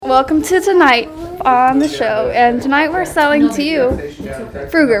Welcome to tonight on the show, and tonight we're selling to you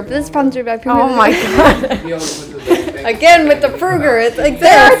Fruger. This is sponsored by Fruger. Oh my god! Again with the Fruger, it's like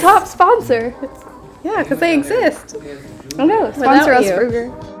they're our top sponsor. Yeah, because they exist. I know. Sponsor us, Fruger.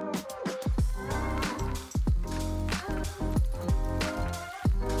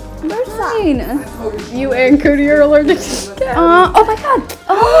 They're fine. You and Cody are allergic to cats. Oh my god.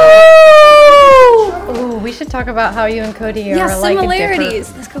 Oh, we should talk about how you and Cody are like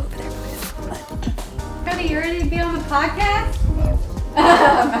similarities. Let's go over there. Cody, you ready to be on the podcast?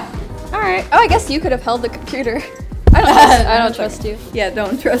 All right. Oh, I guess you could have held the computer. I don't trust you. Yeah,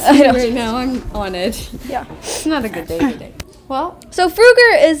 don't trust me right now. I'm on edge. Yeah. It's not a good day today. Well, so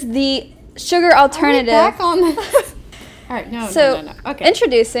Fruger is the sugar alternative. Are we back on this? All right, no. Okay.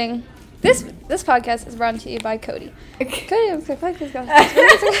 Introducing this podcast is brought to you by Cody. Cody,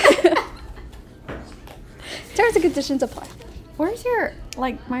 terms and conditions apply. Where's your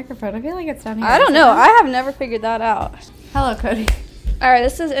microphone? I feel like it's down here. I don't know. I have never figured that out. Hello, Cody. All right,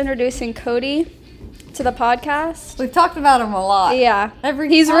 this is introducing Cody to the podcast. We've talked about him a lot. Yeah,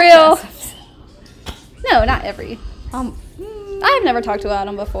 He's real. No, not every. I've never talked about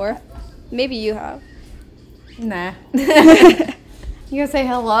him before. Maybe you have. Nah. You gonna say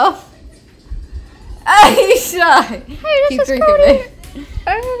hello? He's shy. Hey, this is Cody.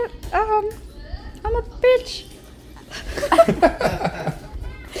 I'm a bitch.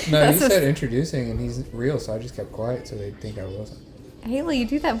 No, you said introducing, and he's real, so I just kept quiet so they'd think I wasn't. Hailey, you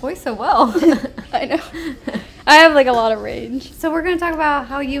do that voice so well. I know. I have a lot of range. So we're gonna talk about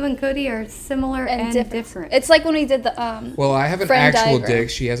how you and Cody are similar and different. It's like when we did the Well, I have an actual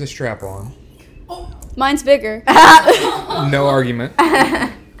dick. She has a strap on. Mine's bigger. No argument.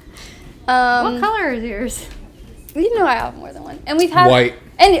 What color is yours? You know I have more than one. And we've had white.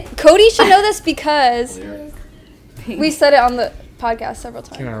 And Cody should know this because we said it on the podcast several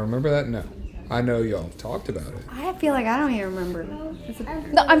times. Can I remember that? No. I know y'all talked about it. I feel like I don't even remember. No,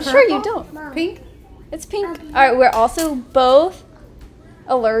 I'm sure you don't. Pink? It's pink. All right, we're also both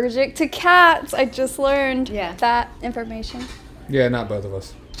allergic to cats. I just learned that information. Yeah, not both of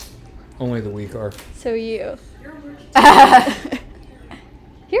us. Only the weak are. So you.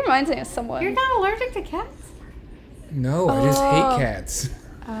 He reminds me of someone. You're not allergic to cats? No, I just hate cats.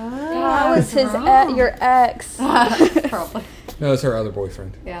 Oh. That was your ex. Probably. No, it's her other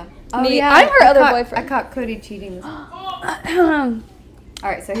boyfriend. Yeah. Oh, yeah. I'm her other boyfriend. I caught Cody cheating this All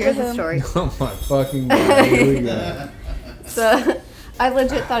right, so here's the story. Oh my fucking God. Here we go. So, I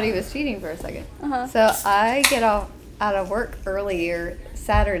legit thought he was cheating for a second. Uh-huh. So, I get out of work earlier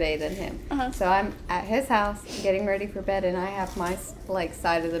Saturday than him. Uh-huh. So, I'm at his house getting ready for bed, and I have my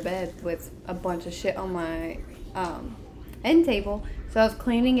side of the bed with a bunch of shit on my end table. So I was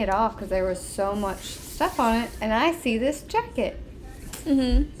cleaning it off because there was so much stuff on it, and I see this jacket.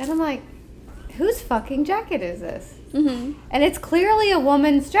 Mm-hmm. And I'm like, whose fucking jacket is this? Mm-hmm. And it's clearly a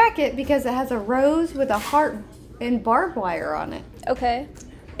woman's jacket because it has a rose with a heart and barbed wire on it. Okay.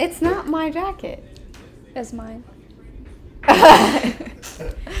 It's not my jacket. It's mine.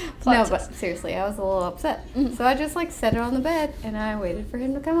 No, but seriously, I was a little upset. Mm-hmm. So I just set it on the bed, and I waited for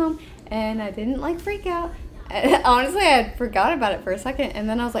him to come home, and I didn't freak out. And honestly, I had forgot about it for a second, and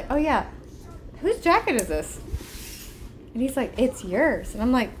then I was like, oh yeah, whose jacket is this? And he's like, it's yours. And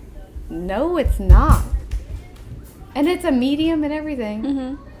I'm like, no, it's not. And it's a medium and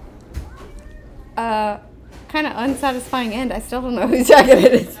everything. Mm-hmm. Kind of unsatisfying end. I still don't know whose jacket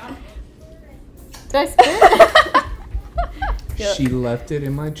it is. Did I spit it? She left it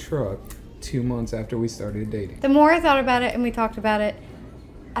in my truck 2 months after we started dating. The more I thought about it and we talked about it,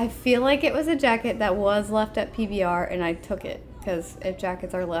 I feel like it was a jacket that was left at PBR, and I took it. Because if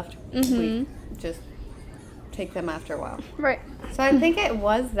jackets are left, we just take them after a while. Right. So I think it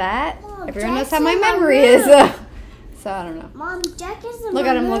was that. Everyone knows how my memory is. So I don't know. Mom, Jack is in Look my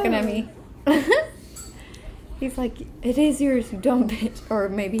at him room. looking at me. He's like, it is yours, you dumb bitch. Or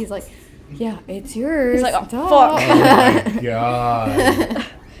maybe he's like, yeah, it's yours. He's like, oh, duh. fuck. Oh my God.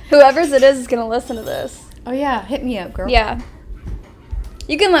 Whoever's it is going to listen to this. Oh, yeah, hit me up, girl. Yeah.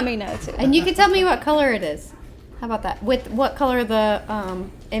 You can let me know, too. And you can tell me what color it is. How about that? With what color the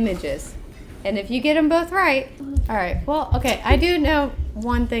image is. And if you get them both right. All right. Well, okay. I do know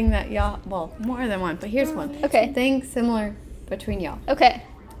one thing that y'all, well, more than one, but here's one. Okay. Thing similar between y'all. Okay.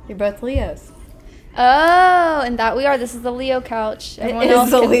 You're both Leos. Oh, and that we are. This is the Leo couch. Everyone is else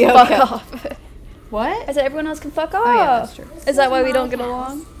the can Leo fuck couch. off. What? I said everyone else can fuck off. Oh, yeah, that's true. Is that why we don't get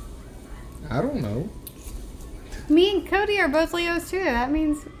along? I don't know. Me and Cody are both Leos, too. That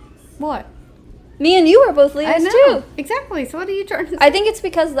means what? Me and you are both Leos, I know. too. Exactly. So what are you trying to say? I think it's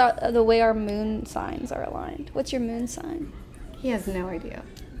because the way our moon signs are aligned. What's your moon sign? He has no idea.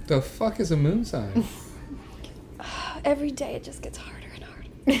 The fuck is a moon sign? Every day it just gets harder and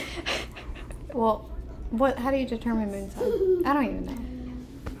harder. Well, how do you determine moon sign? I don't even know.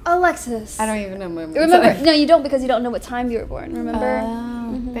 Alexis. I don't even know my moon Remember, sign. no, you don't, because you don't know what time you were born,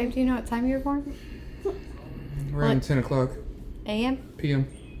 remember? Babe, do you know what time you were born? Around 10 o'clock. A.M.? P.M.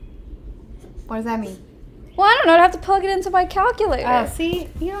 What does that mean? Well, I don't know. I'd have to plug it into my calculator. Oh, see?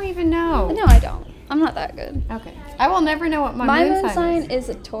 You don't even know. No, I don't. I'm not that good. Okay. I will never know what my moon sign is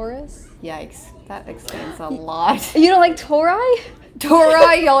a Taurus. Yikes. That explains a lot. You don't like Tauri?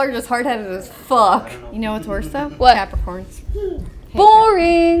 Tauri, y'all are just hard-headed as fuck. You know what's worse, though? What? Capricorns.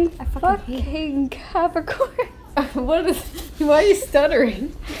 Boring. I fucking hate Capricorn. Why are you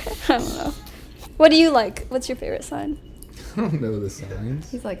stuttering? I don't know. What do you like? What's your favorite sign? I don't know the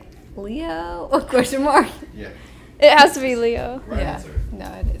signs. He's like, Leo? Question mark? Yeah. It has to be Leo. Right Yeah. answer. No,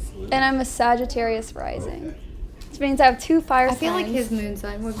 it is. And I'm a Sagittarius rising. Which means I have 2 fire signs. I feel like his moon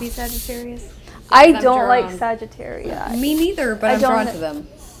sign would be Sagittarius. I I'm don't like drawn. Sagittarius. Me neither, but I I'm don't drawn know. to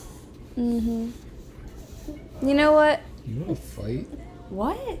them. You know what? You want to fight?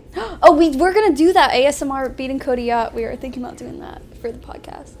 What? Oh, we're going to do that ASMR beating Cody up. We were thinking about doing that for the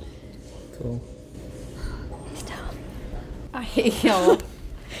podcast. Cool. He's down. I hate y'all.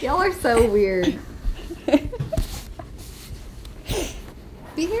 Y'all are so weird.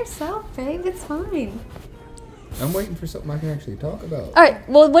 Be yourself, babe. It's fine. I'm waiting for something I can actually talk about. All right.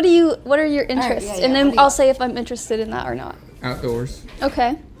 Well, what are your interests? yeah, And what then do you- I'll say if I'm interested in that or not. Outdoors.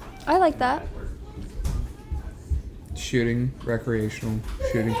 Okay. I like that. Shooting. Recreational.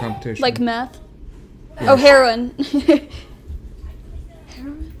 Shooting competition. Like meth? Yeah. Oh, heroin.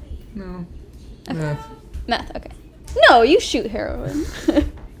 Heroin? No. Okay. Meth. Meth, okay. No, you shoot heroin.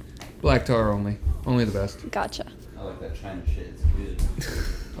 Black tar only. Only the best. Gotcha. I like that China shit. It's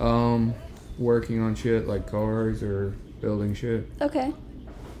good. Working on shit like cars or building shit. Okay.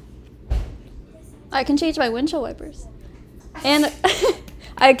 I can change my windshield wipers. And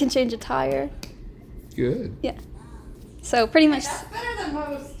I can change a tire. Good. Yeah. So pretty much better than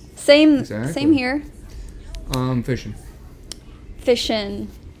most. same Exactly. here. Fishing. Fishing.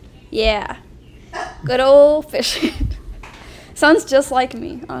 Yeah. Good old fishing. Sounds just like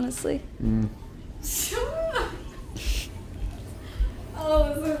me, honestly. Mm.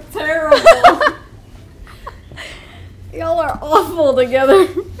 Oh, this is terrible. Y'all are awful together.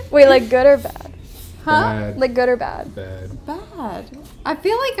 Wait, like good or bad? Huh? Bad. Like good or bad? Bad. Bad. I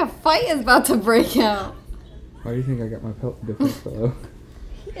feel like a fight is about to break out. Why do you think I got my defense pillow?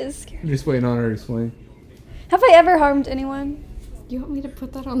 He is scary. I'm just waiting on her to swing. Have I ever harmed anyone? You want me to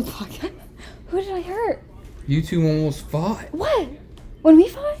put that on the podcast? Who did I hurt? You two almost fought. What? When we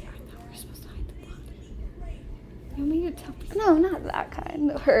fought? We're supposed to hide the blood. You want me to tell people? No, not that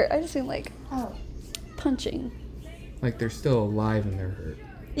kind of hurt. I just mean like Oh. punching. Like they're still alive and they're hurt.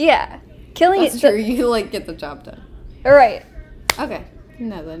 Yeah. Killing That's it. true. You, like, get the job done. All right. Okay.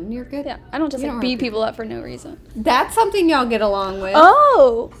 No, then you're good. Yeah. I don't just You like don't beat hurt people up for no reason. That's something y'all get along with.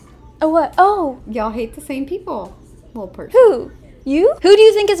 Oh. Oh what? Oh. Y'all hate the same people. Well, person. Who? You? Who do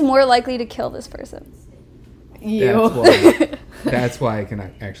you think is more likely to kill this person? You. That's why I can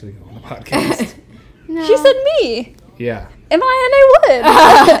actually go on the podcast. No. She said me. Yeah. And I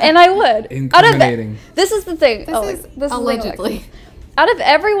would. And I would. Incriminating. This is the thing. This is the thing, allegedly. Alexis. Out of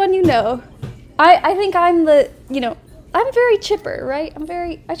everyone you know, I think I'm I'm very chipper, right?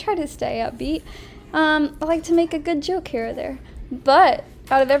 I try to stay upbeat. I like to make a good joke here or there. But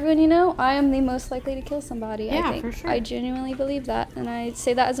out of everyone you know, I am the most likely to kill somebody, Yeah, I think. for sure. I genuinely believe that. And I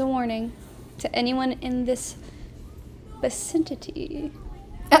say that as a warning to anyone in this vicinity.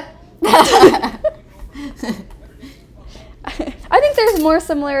 I think there's more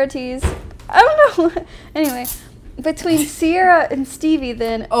similarities. I don't know. Anyway, between Sierra and Stevie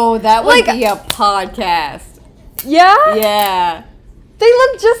than... Oh, that would Like- be a podcast. Yeah? Yeah. They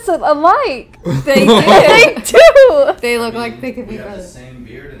look just alike. They They do. do. They look like they could We be have the brothers. same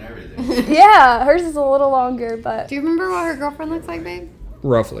beard and everything. Yeah, hers is a little longer, but Do you remember what her girlfriend looks like, babe?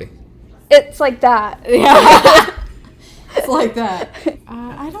 Roughly. it's like that. Yeah. It's like that.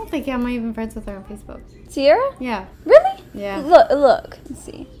 I don't think I'm even friends with her on Facebook. Sierra? Yeah. Really? Yeah. Look. Let's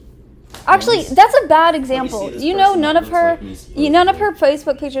see. Actually, that's a bad example. this You know, person none that of looks her, like me none of her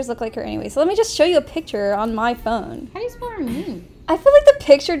Facebook pictures look like her anyway. So let me just show you a picture on my phone. How do you spell her name? I feel like the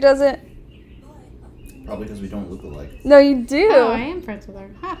picture doesn't. Probably because we don't look alike. No, you do. Oh, I am friends with her.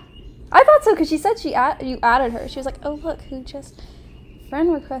 Huh. I thought so because she said you added her. She was like, "Oh look, who just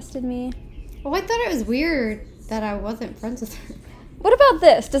friend requested me." Well, I thought it was weird that I wasn't friends with her. What about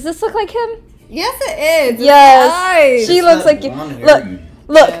this? Does this look like him? Yes, it is. Yes. It's She It's looks that like you. blonde hair Look, you-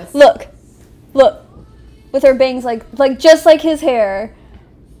 look, Yes. look, with her bangs like just like his hair.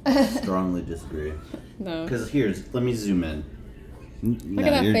 Strongly disagree. No. Because let me zoom in. Look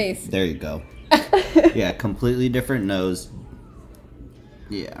at that face. There you go. Yeah, completely different nose.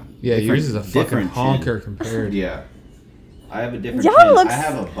 Yeah. Yeah, yours is a fucking honker compared. Yeah. I have a different Y'all chin. look. I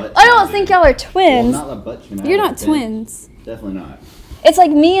have a butt I don't chin, think dude. y'all are twins. Well, not a butt chin. I You're have not a chin. twins. Definitely not. It's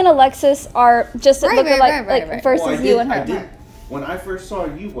like me and Alexis are just Right, look right, alike, right, right. versus Well, you and her. I did. When I first saw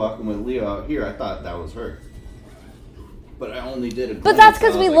you walking with Leo out here, I thought that was her. But I only did it. But that's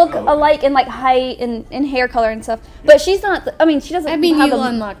because we look alike in like height and hair color and stuff. But she's not. I mean, she doesn't. I mean, have you a,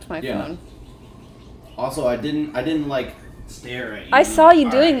 unlocked my phone. Also, I didn't like stare at you. I saw you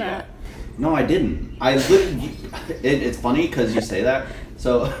All doing right, that. yeah. No, I didn't. I literally. It's funny because you say that.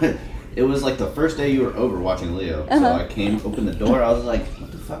 So it was like the first day you were over watching Leo. So I opened the door. I was like,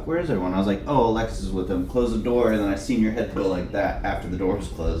 "What the fuck? Where is everyone?" I was like, "Oh, Alexis is with him." Close the door, and then I seen your head go like that after the door was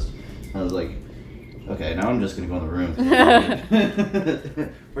closed. I was like, "Okay, now I'm just gonna go in the room."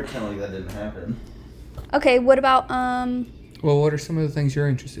 Pretend like that didn't happen. Okay, what about Well, what are some of the things you're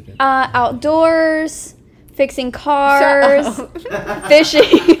interested in? outdoors, fixing cars,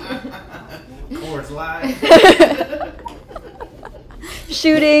 fishing, Course Live.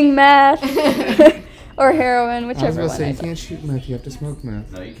 shooting meth, or heroin, I was whichever about to one. say, you can't shoot meth, you have to smoke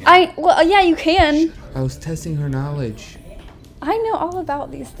meth. No, you can't. Well, yeah, you can. I was testing her knowledge. I know all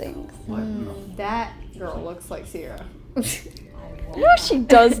about these things. That girl looks like Sierra. No, she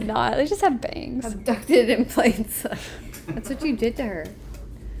does not. They just have bangs. Abducted in plain sight. That's what you did to her.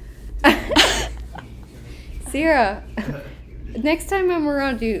 Sierra, next time I'm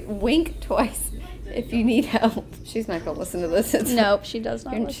around you, wink twice if you need help. She's not going to listen to this. Nope, she does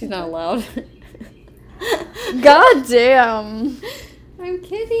not. She's not allowed. God damn. I'm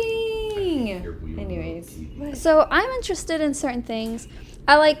kidding. Anyways. So I'm interested in certain things.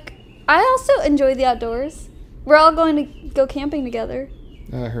 I also enjoy the outdoors. We're all going to go camping together.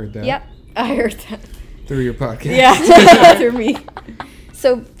 I heard that. Yep. I heard that. Through your podcast. Yeah, through me.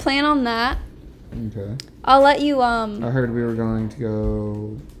 So plan on that. Okay. I'll let you I heard we were going to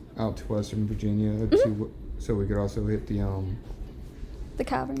go out to Western Virginia so we could also hit the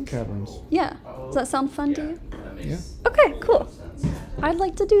caverns. caverns. Yeah. Does that sound fun to you? Yeah. Okay, cool. I'd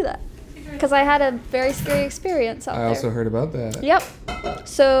like to do that. Because I had a very scary experience out I there. also heard about that. Yep.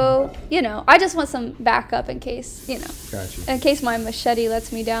 So, I just want some backup in case, Gotcha. in case my machete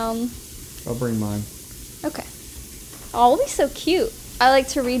lets me down. I'll bring mine. Okay. Oh, it'll be so cute. I like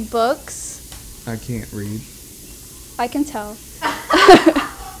to read books. I can't read. I can tell.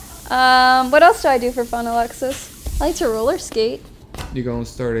 What else do I do for fun, Alexis? I like to roller skate. You're going to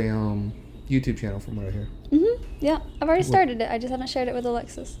start a YouTube channel from what I hear. Mm-hmm. Yeah, I've already started it. I just haven't shared it with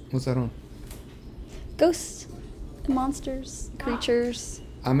Alexis. What's that on? Ghosts, monsters, creatures.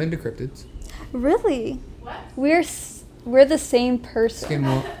 I'm into cryptids. Really? What? We're the same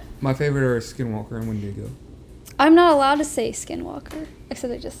person. My favorite are Skinwalker and Wendigo. I'm not allowed to say Skinwalker,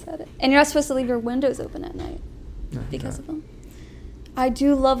 except I just said it. And you're not supposed to leave your windows open at night because of them. I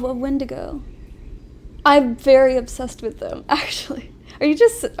do love a Wendigo. I'm very obsessed with them, actually. Are you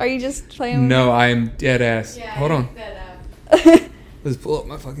just playing with No, me? I'm dead ass. Yeah, Hold on. Dead Let's pull up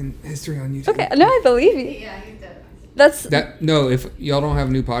my fucking history on YouTube. Okay, no, I believe you. Yeah, he's dead. That's No, if y'all don't have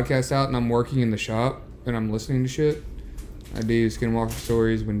a new podcast out and I'm working in the shop and I'm listening to shit, I do Skinwalker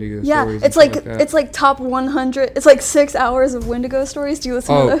stories, Wendigo stories. It's and shit that. it's like top 100. It's like 6 hours of Wendigo stories. Do you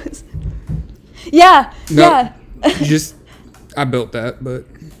listen to Oh. those? Yeah, No. yeah. I built that, but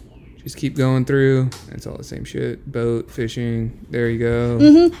just keep going through. It's all the same shit. Boat, fishing. There you go.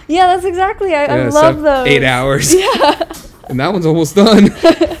 Mm-hmm. Yeah, that's exactly. I love those. 8 hours. Yeah. And that one's almost done.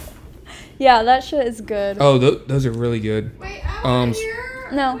 Yeah, that shit is good. Oh, those are really good. Wait, I want to hear.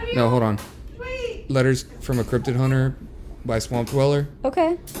 No. No, hold on. Wait. Letters from a Cryptid Hunter by Swamp Dweller.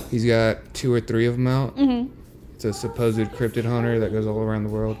 Okay. He's got 2 or 3 of them out. Mhm. It's a supposed cryptid hunter that goes all around the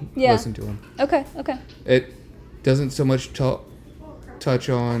world. Yeah. Listen to him. Okay. Okay. It doesn't so much touch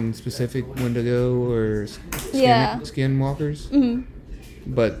on specific Wendigo or skinwalkers,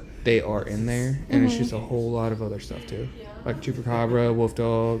 but they are in there, and it's just a whole lot of other stuff too, like Chupacabra, Wolf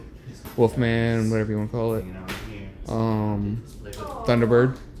Dog, Wolfman, whatever you want to call it.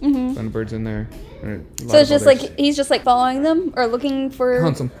 Thunderbird. Thunderbird's in there. And a lot So it's of just others. like he's just like following them or looking for.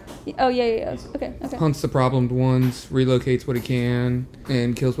 Hunts them. Oh yeah. Okay. Okay. Hunts the problemed ones, relocates what he can,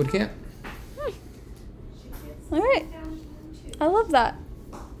 and kills what he can't. All right. I love that.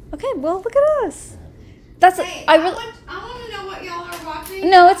 Okay. Well, look at us. That's I really. I want to know what y'all are watching.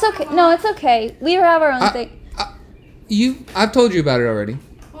 No, it's okay. No, it's okay. We have our own thing. I've told you about it already.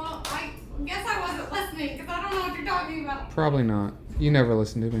 Well, I guess I wasn't listening because I don't know what you're talking about. Probably not. You never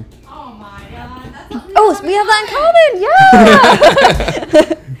listen to me. Oh my god. That's Oh, so we have that in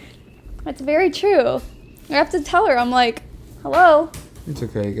common. Yeah. It's very true. I have to tell her. I'm like, hello. It's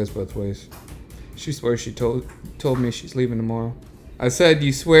okay. It goes both ways. She swears she told me she's leaving tomorrow. I said,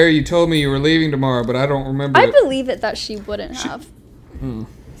 you swear you told me you were leaving tomorrow, but I don't remember. I believe it that she wouldn't have.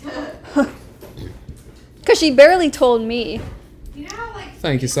 Because she barely told me. You know how, like,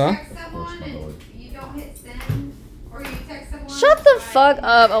 Thank you, sir. text someone and you don't hit send, or you text someone. Shut the fuck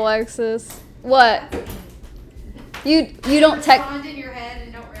up, Alexis. What? You don't text, Respond in your head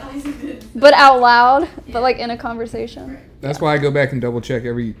and don't realize it is. but out loud, but like in a conversation. That's why I go back and double check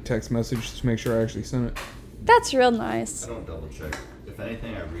every text message to make sure I actually sent it. That's real nice. I don't double check. If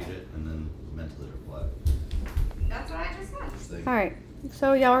anything, I read it and then mentally reply. That's what I just said. All right.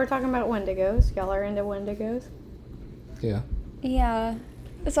 So y'all were talking about Wendigos. Y'all are into Wendigos. Yeah. Yeah.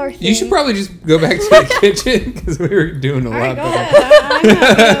 It's our thing. You should probably just go back to the kitchen because we were doing a All lot. right, go better. ahead. I'm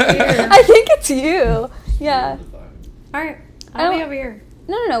happy over here. I think it's you. Yeah. All right. I I'll be don't- over here.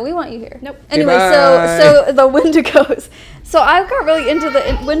 No, we want you here. Nope. Anyway, Goodbye. so the Wendigos. So I got really into the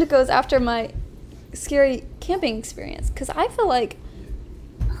Wendigos after my scary camping experience because I feel like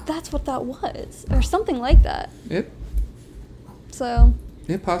that's what that was or something like that. So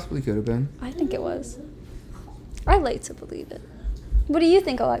It possibly could have been. I think it was. I like to believe it. What do you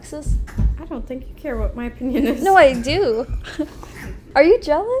think, Alexis? I don't think you care what my opinion is. No, I do. Are you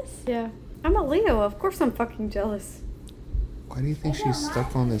jealous? Yeah. I'm a Leo. Of course I'm fucking jealous. Why do you think she's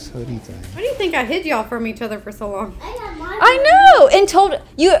stuck on this hoodie thing? Why do you think I hid y'all from each other for so long? I know. And told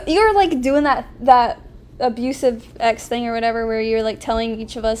you're like doing that abusive ex thing or whatever where you're like telling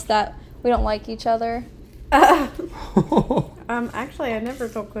each of us that we don't like each other. Actually, I never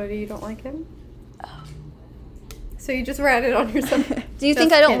told Cody you don't like him. So you just ratted on yourself. Do you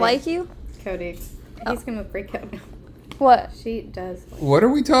think Just I don't kidding. like you? Cody, he's gonna freak out now. What? She does. What are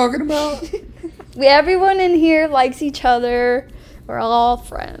we talking about? Everyone in here likes each other. We're all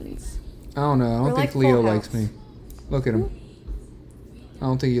friends. I don't know. I don't We're think like Leo Full likes House. me. Look at him. I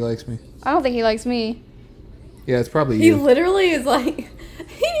don't think he likes me. I don't think he likes me. Yeah, it's probably He you. literally is like,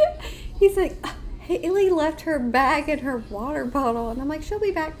 he's like, Haley left her bag and her water bottle, and I'm like, she'll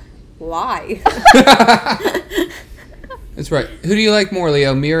be back. Lie. That's right. Who do you like more,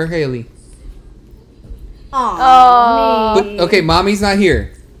 Leo? Me or Haley? Aw, But, me. okay, mommy's not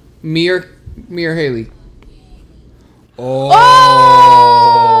here. Me or Haley? Oh.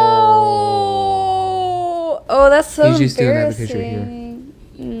 Oh, that's so He's just doing that because you're here. embarrassing.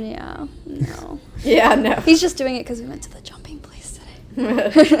 Yeah, no. Yeah, no. He's just doing it because we went to the jumping place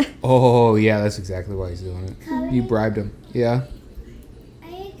today. Oh, yeah, that's exactly why he's doing it. You bribed him. Yeah?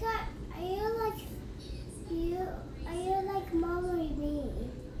 Are you like mom or me?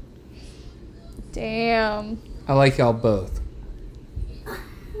 Damn. I like y'all both.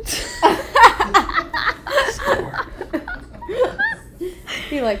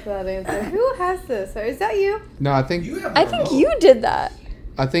 He likes that answer. Who has this? Is that you? No, I think I think you did that.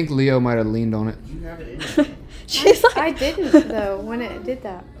 Leo might have leaned on it. You have it in you. She's like, I didn't, though, when it did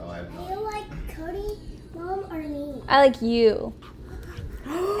that. Oh, I have Do not. you like Cody, mom or me? I like you.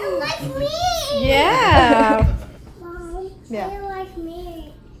 You like me! Yeah. Mom, Yeah. do you like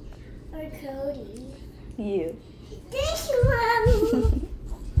me or Cody? You. Thank you, Mom.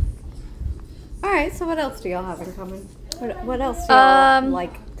 All right, so what else do y'all have in common? What else do y'all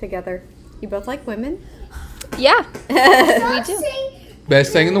like together? You both like women? Yeah. Stop do. saying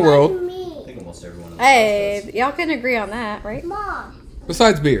Best thing in the you world. like I me. think almost everyone else Hey, does. y'all can agree on that, right? Mom,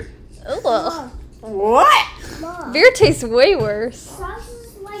 Besides beer. Ugh. Mom, What? Mom. Beer tastes way worse. Socks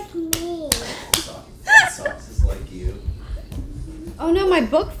is like me. Socks is like you. Oh no, my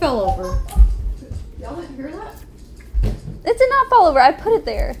book fell over. Y'all didn't hear that? It did not fall over. I put it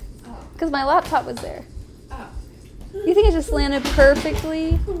there because my laptop was there. Oh. You think it just landed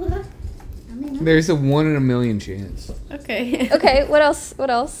perfectly? There's a 1 in a million chance. Okay. Okay, what else? What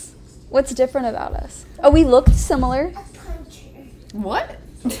else? What's different about us? Oh, we looked similar. A puncher. What?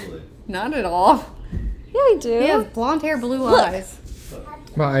 Totally. Not at all. Yeah, we do. He has blonde hair, blue Look. eyes.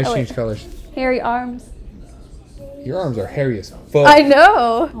 My eyes Oh, wait. change colors. Hairy arms. Your arms are hairy as fuck. I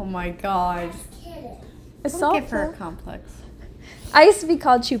know. Oh my god. It's Don't give her a soft. complex. I used to be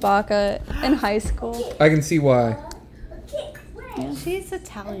called Chewbacca in high school. I can see why. Kick away. She's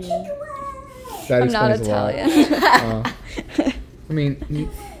Italian. Kick away. That I'm not explains a lot. Italian. I mean,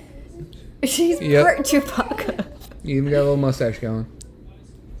 She's Yep. part Chewbacca. you even got a little mustache going.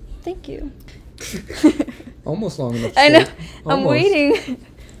 Thank you. Almost long enough to I know. shave. I'm Almost. waiting.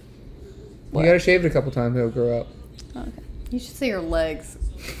 You gotta shave it a couple times, it'll grow out. Okay. You should see her legs.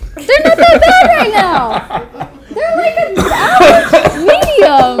 They're not that bad right now. They're like an average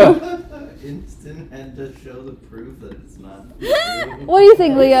medium. Instant had to show the proof that it's not. What do you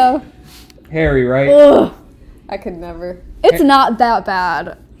think, Leo? Hairy, right? Ugh. I could never. It's not that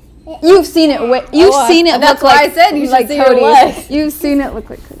bad. You've seen it. You've seen it that's look why like. I said you should like see her Cody. legs. You've seen it look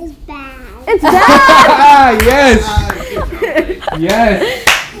like Cody. It's bad. It's bad. Yes. Yes.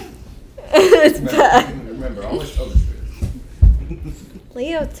 It's bad. Remember, always tell the truth.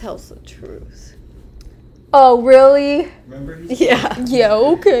 Leo tells the truth. Oh really? Remember? Yeah. Yeah.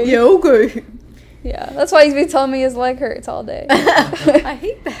 Okay. Yeah, okay. Yeah. That's why he's been telling me his leg hurts all day. I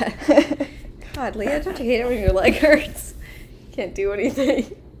hate that. God, Leo, don't you hate it when your leg hurts? Can't do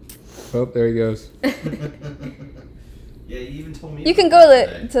anything. Oh, there he goes. Yeah, you even told me. You can about go that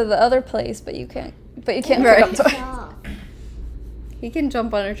today. to the other place, but you can't. But you can't Right. pick up toys. Stop. He can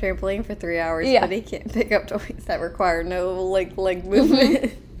jump on a trampoline for 3 hours, Yeah. but he can't pick up toys that require no leg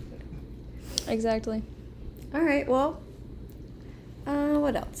movement. Exactly. All right, well,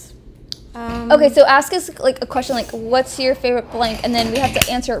 what else? Okay, so ask us like a question like, "What's your favorite blank?" And then we have to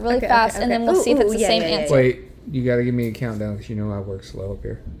answer it really Okay, fast, okay, and then okay. we'll see if Ooh, it's the yeah, same yeah, yeah, answer. Wait, you gotta give me a countdown because you know I work slow up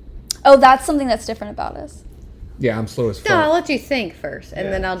here. Oh, that's something that's different about us. Yeah, I'm slow as fuck. No, I'll let you think first, and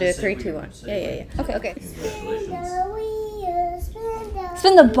Yeah, then I'll do a just say 3, what 2, you 1. say. Yeah. Okay. Okay. Congratulations.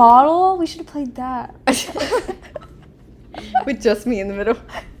 Spin the bottle. We should have played that. With just me in the middle.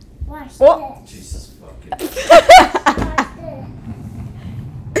 Watch What? this. Jesus fucking. Watch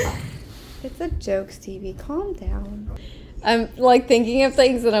this. It's a joke, Stevie. Calm down. I'm like thinking of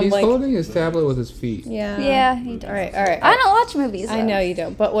things that I'm He's like. holding his tablet with his feet. Yeah. Yeah, he does. All right. All right. I don't watch movies. I though. know you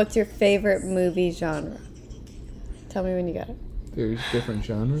don't. But what's your favorite movie genre? Tell me when you got it. There's different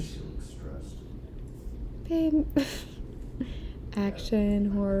genres. Babe.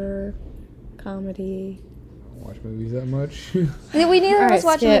 Action, horror, comedy. I don't watch movies that much. We neither of Alright, us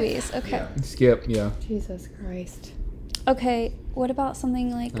watch skip. movies. Okay. Skip, yeah, Jesus Christ. Okay. What about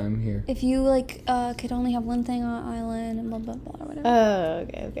something like I'm here. if you like could only have one thing on an island and blah blah blah or whatever? Oh,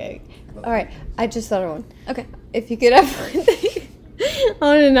 okay. All right. I just thought of one. Okay. If you could have one thing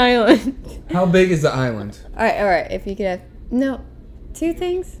on an island. How big is the island? All right. If you could have 2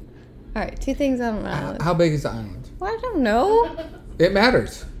 things. All right, 2 things on an island. How big is the island? Well, I don't know. It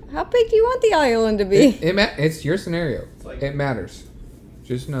matters. How big do you want the island to be? It's your scenario. It matters.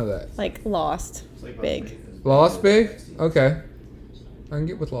 Just know that. Like Lost. Big. Lost big? Okay. I can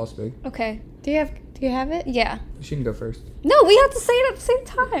get with Lost big. Okay. Do you have it? Yeah. She can go first. No, we have to say it at the same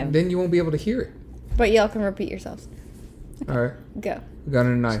time. Then you won't be able to hear it. But y'all can repeat yourselves. All right. Go. Gun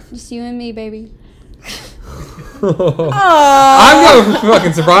and a knife. Just you and me, baby. I'm going for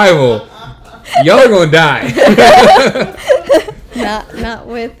fucking survival. Y'all are gonna die. Not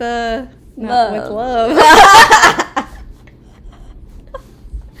with Love. love.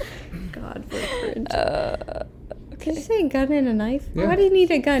 God, Wilfred. Did you say gun and a knife? Yeah. Why do you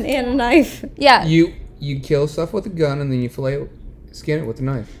need a gun and a knife? Yeah. You kill stuff with a gun and then you skin it with a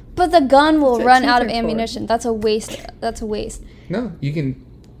knife. But the gun will That's what run teeth out of are for. ammunition. That's a waste. That's a waste. No, you can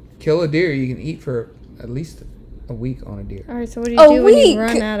kill a deer. You can eat for at least a week on a deer. All right, so what do you A do when week? you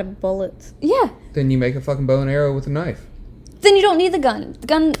run out of bullets? Yeah. Then you make a fucking bow and arrow with a knife. Then you don't need the gun. The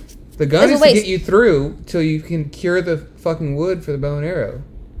gun. The gun It's a is to waste. get you through till you can cure the fucking wood for the bow and arrow.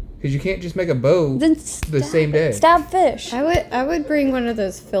 Because you can't just make a bow Then the same day. Stab fish. I would bring one of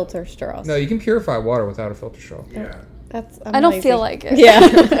those filter straws. No, you can purify water without a filter straw. Yeah. I don't lazy. feel like it. Yeah.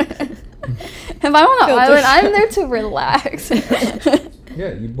 If I'm on an Filter island, straw. I'm there to relax.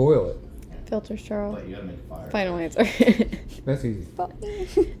 Yeah, you boil it. Filter straw. But you gotta make a fire. Final answer. That's easy.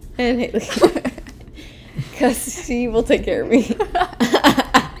 And Haley. Because she will take care of me.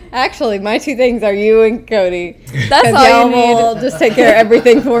 Actually, my 2 things are you and Cody. That's 'Cause all y'all you need. will just take care of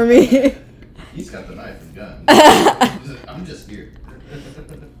everything for me. He's got the knife and gun. I'm just here.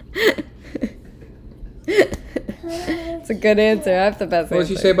 It's a good answer. I have the best What did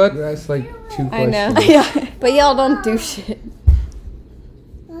answer. you say, bud? That's like 2 I know. questions. Yeah. But y'all don't do shit.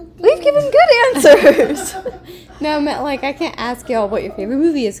 We've given good answers. No, I meant like I can't ask y'all what your favorite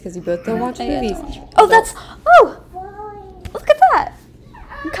movie is because you both don't watch movies. Oh, that's. Oh, look at that.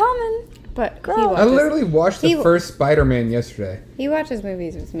 Common. But he Girl. I watches, literally watched the He- first Spider-Man yesterday. he watches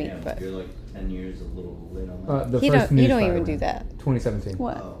movies with me, Yeah, but you're like 10 years a little late on that. The you first don't. new You don't even Spider-Man. do that. 2017.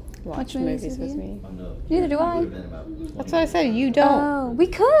 What? Oh, Watch Watch movies movies with with you? me. oh no. Neither do It I. would've been about 20 That's what I said. You don't. Oh, we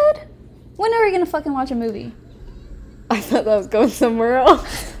could. When are we gonna fucking watch a movie? I thought that was going somewhere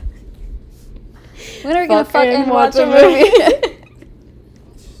else. When are we gonna Fucking fucking watch a movie?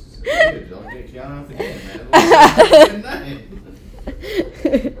 Dude, don't get Keanu off the game, man. Good night.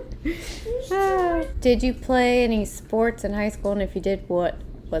 Did you play any sports in high school? And if you did, what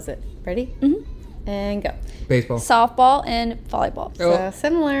was it? Ready? Mhm. And go. Baseball. Softball and volleyball. Oh. So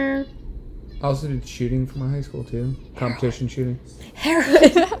similar. I also did shooting for my high school too. Competition shooting.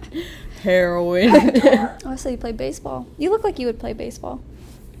 Heroin. Heroin. Oh, so you play baseball. You look like you would play baseball.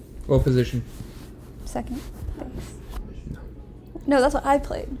 What position? Second base. No, that's what I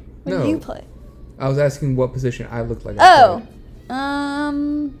played. What No. did you play? I was asking what position I looked like. Oh.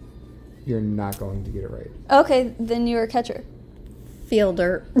 Played. You're not going to get it right. Okay, then you're a catcher.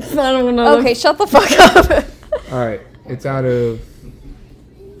 Fielder. I don't know. Okay, shut the fuck up. All right. It's out of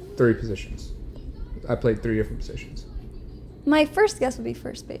 3 positions. I played 3 different positions. My first guess would be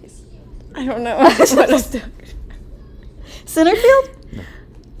first base. I don't know what is doing. Center field? No.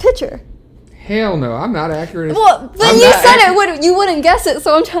 Pitcher. Hell no, I'm not accurate. Well, then I'm you not said accurate. it. You wouldn't guess it,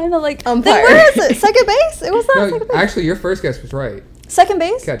 so I'm trying to like. Umpire. Then where is it? Second base? It was not No, second base. actually, your first guess was right. Second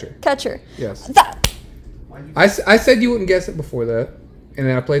base? Catcher. Catcher. Yes. That. I said you wouldn't guess it before that, and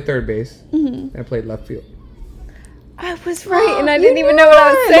then I played third base, and I played left field. I was right, and I didn't even know what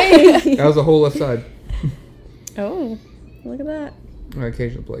I was saying. That was the whole left side. Oh, look at that. I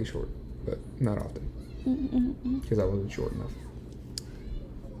occasionally play short, but not often, because I wasn't short enough.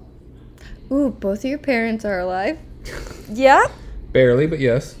 Ooh, both of your parents are alive? Yeah. Barely, but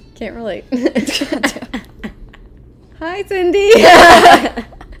yes. Can't relate. Hi, Cindy.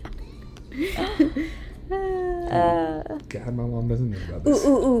 God, my mom doesn't know about this.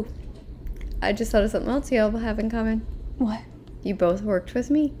 Ooh. I just thought of something else y'all have in common. What? You both worked with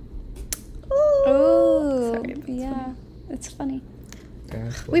me. Oh. Sorry, that's Yeah. It's funny.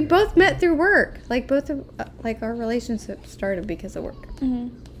 That's We what- both met through work. Like both of our relationship started because of work.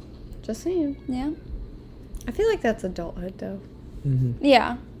 Just saying. Yeah. I feel like that's adulthood though. Mhm.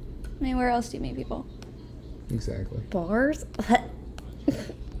 Yeah. I mean, where else do you meet people? Exactly. Bars?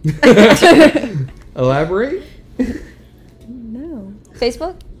 Elaborate? No.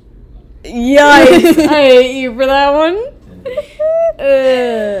 Facebook? Yikes! I hate you for that one.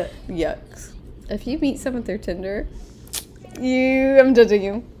 Yucks. If you meet someone through Tinder, I'm judging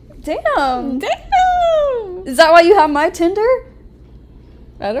you. Damn. Damn! Is that why you have my Tinder?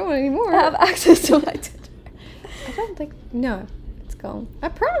 I don't want any more. I have access to my Tinder. I don't think. No, it's gone. I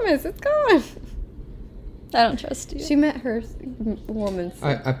promise, it's gone. I don't trust you. She met her woman.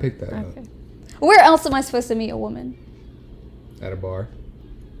 I picked that Okay. Where else am I supposed to meet a woman? up at a bar.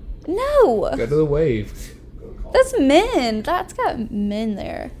 No. Go to the wave. That's men. That's got men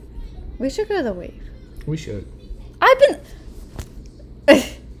there. We should go to the wave. We should. I've been.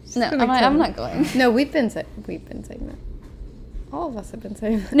 No, gonna I'm kill not going. No, we've been saying that. All of us have been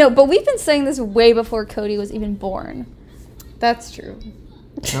saying that. No, but we've been saying this way before Cody was even born. That's true.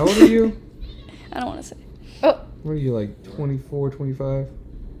 How old are you? I don't want to say. Oh, What are you, like 24, 25?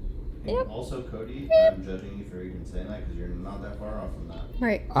 Yep. Also, Cody, I'm judging you for even saying that because you're not that far off from that.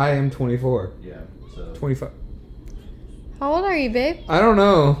 right. I am 24. Yeah, so. 25. How old are you, babe? I don't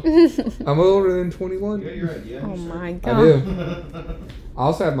know. I'm older than 21. You got your idea. Oh my I god. do. I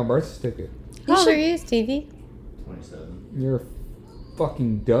also have my birth certificate. How old are you, Stevie? 27. You're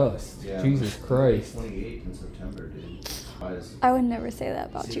fucking dust. Yeah. Jesus Christ. 28 in September, dude. Why is- I would never say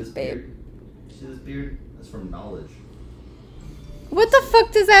that about See you, this babe. beard? See this beard? That's from knowledge. What the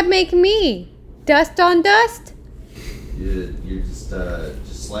fuck does that make me? Dust on dust? You're just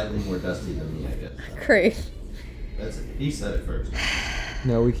slightly more dusty than me, I guess. Great. He said it first.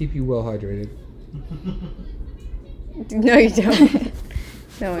 No, we keep you well hydrated. No, you don't.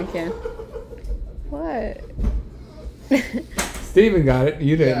 No one can. What? Steven got it.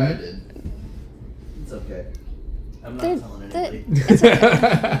 You Yeah, I didn't. did. It's okay. I'm not They're- telling they're-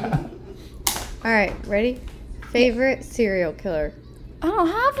 anybody. Alright, ready? Favorite serial killer? I don't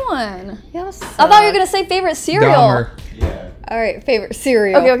have one. Y'all I thought you were gonna say favorite cereal. Dahmer. Yeah. Alright, favorite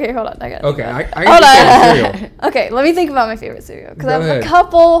cereal. Okay, hold on. I got it. Okay, I Hold can say on. cereal. Okay, let me think about my favorite cereal because I Go have ahead. a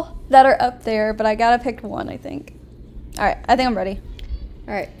couple that are up there, but I gotta pick one. I think. All right, I think I'm ready.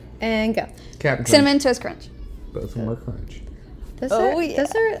 Alright, and go. Captain Cinnamon Toast Crunch. Both of them are crunch. Those Oh, are, yeah.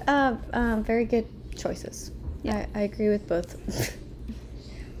 Those are very good choices. Yeah. I agree with both.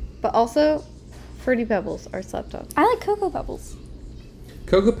 But also, Fruity Pebbles are slept on. I like Cocoa Pebbles.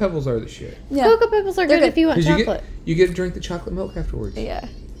 Cocoa Pebbles are the shit. Yeah. Cocoa Pebbles are They're good good. if you want 'Cause chocolate. you get to drink the chocolate milk afterwards. Yeah.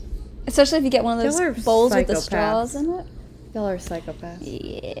 Especially if you get one of Y'all are those bowls with the psychopaths. straws in it. Y'all are psychopaths.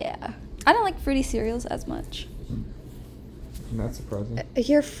 Yeah. I don't like fruity cereals as much. Not surprising.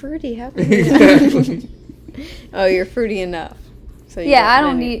 You're fruity. How can you? Exactly. Oh, you're fruity enough. So you Yeah, I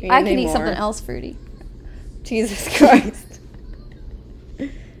don't need. need. I can eat something else fruity. Jesus Christ.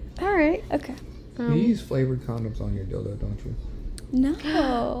 All right. Okay. You use flavored condoms on your dildo, don't you?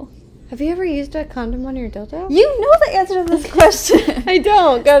 No. Have you ever used a condom on your dildo? You know the answer to this question. I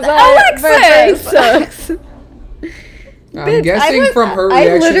don't, because Alexis! sucks. I'm guessing from her I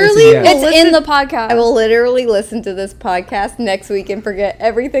reaction, literally it's a yes. It's in the podcast. I will literally listen to this podcast next week and forget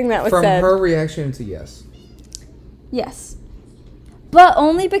everything that was From said. her reaction, it's a yes. Yes. But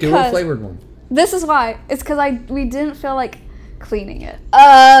only Do a because flavored one. this is why. It's because we didn't feel like cleaning it.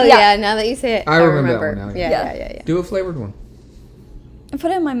 Oh, Yeah. yeah. Now that you say it, I remember that one now, Yeah. yeah. Do a flavored one. And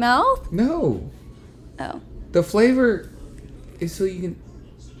put it in my mouth? No. Oh. The flavor is so you can...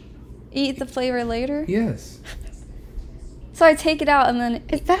 Eat the flavor later? Yes. So I take it out and then...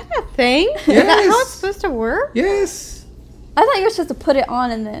 Is that a thing? Is that how Yes. it's supposed to work? Yes. I thought you were supposed to put it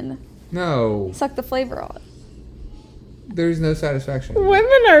on and then No. suck the flavor on. There's no satisfaction.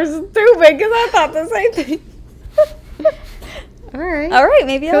 Women are stupid because I thought the same thing. All right. All right,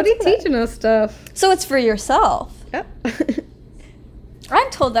 maybe I'll Cody do that. teaching us stuff. So it's for yourself. Yep. I'm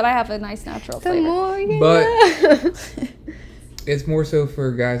told that I have a nice natural The flavor. more you But- know. It's more so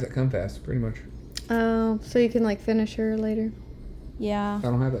for guys that come fast, pretty much. Oh, so you can like finish her later. Yeah. I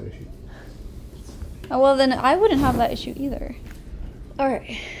don't have that issue. Oh, well, then I wouldn't have that issue either. All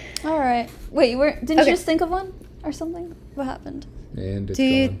right. All right. Wait, didn't Okay. you just think of one or something? What happened? And it's Do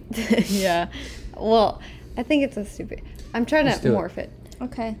you? gone. Yeah. Well, I think it's a stupid. I'm trying Let's to do it. morph it.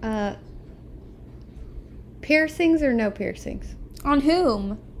 Okay. Piercings or no piercings? On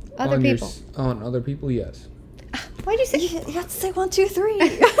whom? Other On people. On other people, yes. Why'd you say? You have to say 1, 2,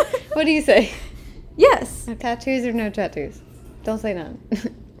 3. What do you say? Yes. No tattoos or no tattoos? Don't say none.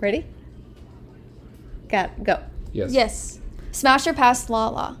 Ready? Go. Yes. Yes. Smash or pass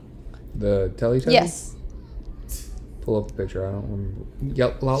Lala? The Teletubby? Yes. Pull up the picture. I don't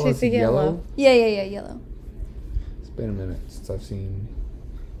remember. Lala's She's a yellow? yellow. Yeah, yellow. It's been a minute since I've seen...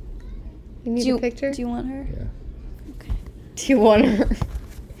 You need a picture? Do you want her? Yeah. Do you want her?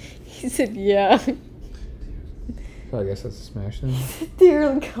 He said, yeah. So I guess that's a smash then.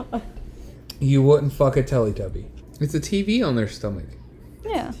 Dear God. You wouldn't fuck a Teletubby. It's a TV on their stomach.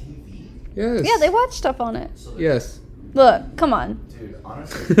 Yeah. Yes. Yeah, they watch stuff on it. Yes. Look, come on. Dude,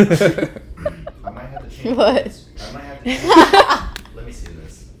 honestly, I might have to change What? this. I might have to change Let me see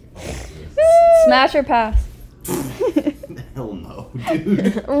this. Smash or pass? Hell no,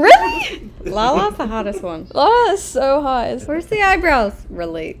 dude. Really? Lala's the hottest one. Lala is so hot. Where's the eyebrows?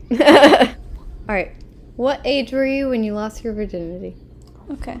 Relate. All right. What age were you when you lost your virginity?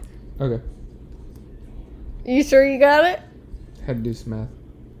 Okay. Okay. You sure you got it? Had to do some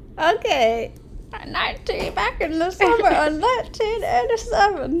math. Okay. 19, back in the summer of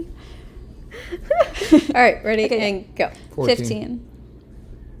 1987. All right, ready Okay. and go. 14. 15.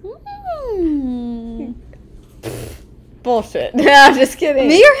 Mm. Bullshit. I'm just kidding.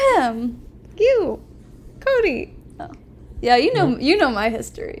 Me or him? You. Cody. Yeah, you know my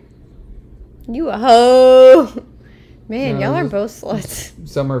history. You a hoe. Man, No, y'all are this- both sluts.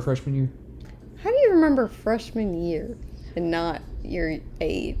 Summer of freshman year. How do you remember freshman year and not your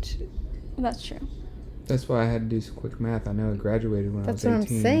age? That's true. That's why I had to do some quick math. I know I graduated when That's I what was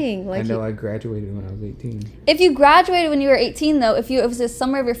I'm 18. saying, like I know you- I graduated when I was 18. If you graduated when you were 18, though, if it was the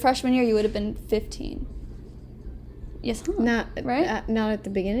summer of your freshman year, you would have been 15. Yes, huh? Not right. Not at the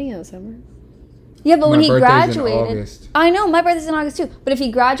beginning of the summer. Yeah, but when My he birthday's in graduated, August. I know my birthday's in August too. But if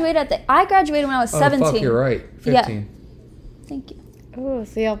he graduated I graduated when I was 17. Oh, fuck, you're right. 15. Thank you. Oh,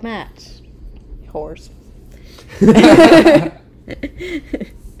 so y'all match. Horse.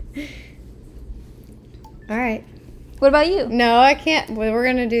 All right. What about you? No, I can't. We're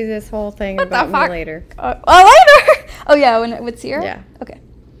gonna do this whole thing What the about me fuck? later. Later. Oh yeah, with Sierra. Yeah. Okay.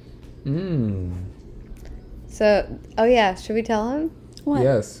 Mmm. So, oh yeah, should we tell him? What?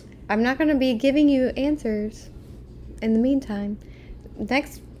 Yes. I'm not gonna be giving you answers. In the meantime,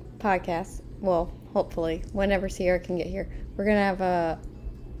 next podcast, well, hopefully, whenever Sierra can get here, we're gonna have a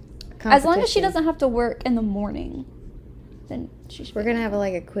competition. As long as she doesn't have to work in the morning, then she should. We're gonna have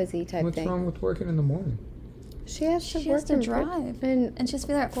like a quizzy type What's thing. wrong with working in the morning? She has to She work has to in drive, And and she has to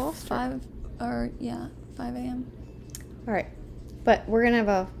be there at Gloucester. 5 a.m. all right, but we're gonna have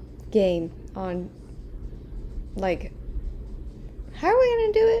a game on, like, how are we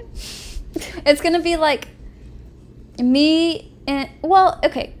gonna do it? It's gonna be like me and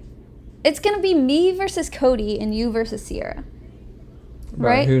okay. It's gonna be me versus Cody and you versus Sierra. About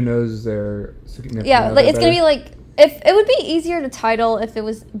Right? Who knows their significant Yeah, other like it's gonna be better? like if it would be easier to title if it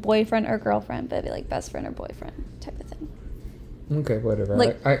was boyfriend or girlfriend, but it'd be like best friend or boyfriend type of thing. Okay, whatever.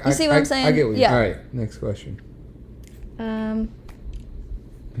 like, you see what I'm saying? I get what you Yeah. All right, next question. I'm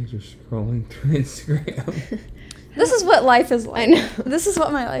just scrolling through Instagram. This is what life is like. I know. This is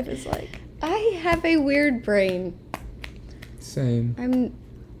what my life is like. I have a weird brain. Same.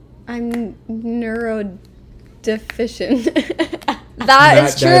 I'm neurodeficient. That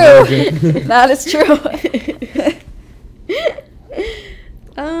is true. divergent. That is true.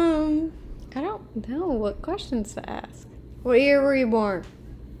 questions to ask. What year were you born?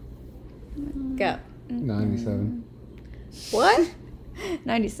 Go. 97. What?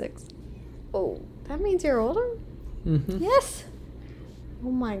 96. Oh, that means you're older? Mm-hmm. Yes. Oh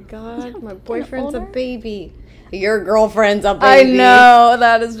my god, Yeah, my I'm boyfriend's a older. baby. Your girlfriend's a baby. I know,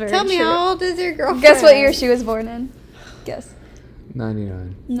 that is very Tell me true. how old is your girlfriend? Guess what year she was born in? Guess.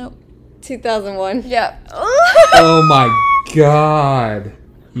 99. Nope. 2001. Yeah. Oh my god.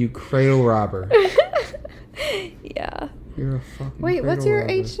 You cradle robber. Yeah. You're a fucking Wait, what's cradle your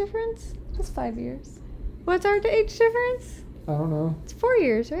robber. age difference? Just 5 years. What's our age difference? I don't know. It's 4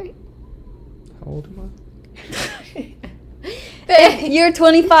 years, right? How old am You're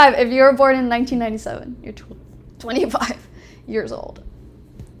 25. If you were born in 1997, you're 25 years old.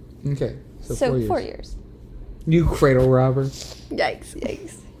 I? Okay. So, So 4 years. 4 years. You cradle robber. Yikes.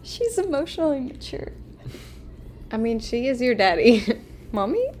 Yikes. She's emotionally mature. I mean, she is your daddy.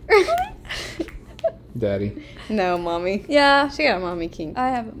 Mommy? Daddy. No, mommy. Yeah. She got a mommy king. I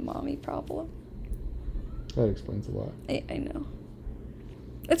have a mommy problem. That explains a lot. I know.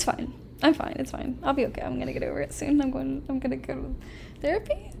 It's fine. I'm fine. It's fine. I'll be okay. I'm gonna get over it soon. I'm gonna go to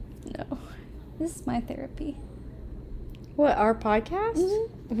therapy. No, this is my therapy. What, our podcast? Mhm.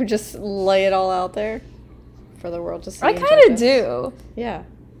 We just lay it all out there for the world to see. I and kind of judge us? do. Yeah.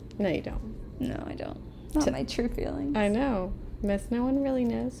 No, you don't. No, I don't. Not my true feelings. I know. Miss, no one really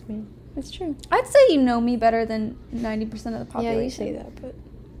knows me. It's true. I'd say you know me better than 90% of the population. Yeah, you say that, but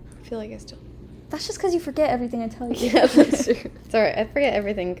I feel like I still. That's just because you forget everything I tell you. Yeah, that's true. It's alright. I forget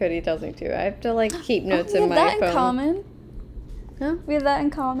everything Cody tells me too. I have to like keep notes we in have my that phone. in common. Huh? We have that in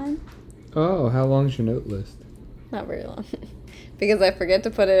common. Oh, how long's your note list? Not very long. Because I forget to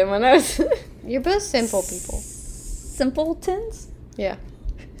put it in my notes. You're both simple people. Simpletons? Yeah.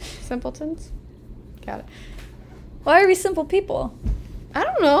 Simpletons? Got it. Why are we simple people? I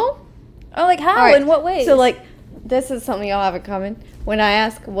don't know. Oh, like how? Alright, In what ways? So like, this is something y'all have in common. When I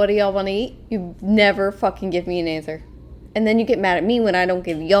ask, what do y'all want to eat? You never fucking give me an answer. And then you get mad at me when I don't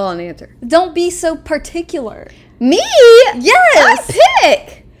give y'all an answer. Don't be so particular. Me? Yes! I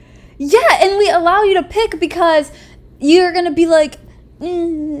pick! Yeah, and we allow you to pick because you're gonna be like,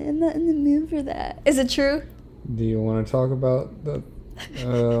 I'm not in the mood for that. Is it true? Do you want to talk about the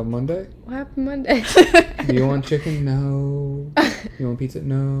Monday? What happened Monday? Do you want chicken? No. You want pizza?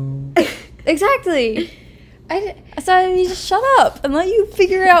 No. Exactly. So you just shut up and let you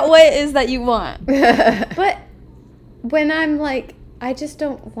figure out what it is that you want. But when I'm like, I just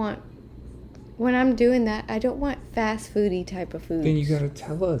don't want, when I'm doing that, I don't want fast foody type of food. Then you gotta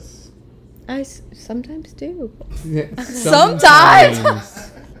tell us. I sometimes do. Yeah, Sometimes.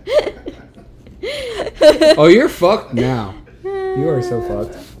 Oh, you're fucked now. You are so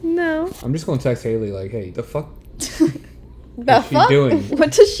fucked. No. I'm just gonna text Hailey like, hey, the fuck The is she fuck? doing?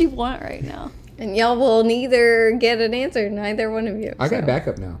 What does she want right now? And y'all will neither get an answer, neither one of you. I got so.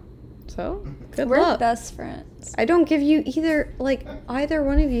 backup now. So, good We're luck. best friends. I don't give you either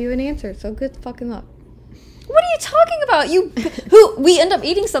one of you an answer, so good fucking luck. What are you talking about? We end up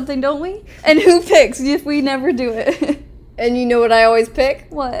eating something, don't we? And who picks if we never do it? And you know what I always pick?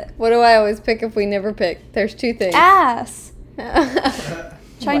 What? What do I always pick if we never pick? There's two things. Ass.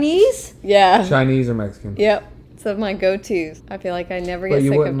 Chinese? Yeah. Chinese or Mexican? Yep. So my go-tos. I feel like I never But get you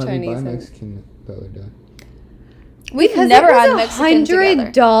sick of wouldn't let me Chinese. buy and- Mexican the other day. We've Because never it was had Mexican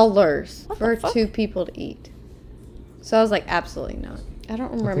together. $100 What the for fuck? 2 people to eat. So I was like, absolutely not. I don't I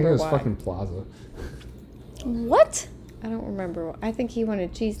think it remember was why. fucking Plaza. What? I don't remember. I think he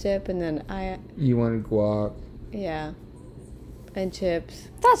wanted cheese dip, and then You wanted guac. yeah, and chips.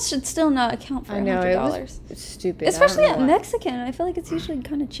 That should still not account for I know it $100. was stupid. Especially I don't at know why. Mexican. I feel like it's usually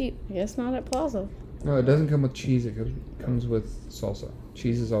kind of cheap. I guess not at Plaza. No, it doesn't come with cheese. It comes with salsa.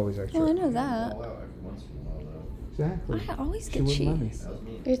 Cheese is always extra. Well, I know that. All out every once in a while, though. Exactly. I always She get wouldn't let me. cheese. That was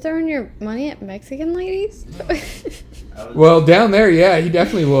me. You're throwing your money at Mexican ladies? I was- Well, down there, yeah, he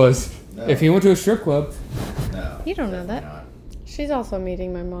definitely was. No. If he went to a strip club. No. You don't know that. definitely not. She's also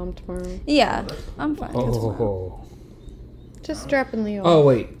meeting my mom tomorrow. Yeah, I'm fine. Oh. Just dropping Leo. Oh,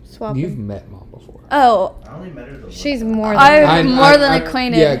 wait. Swapping. You've met mom before. Oh, I only met her the one She's time. more than I'm more than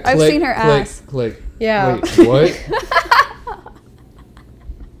acquainted. Yeah, I've click, seen her click, ass. Click. Yeah. Wait, what?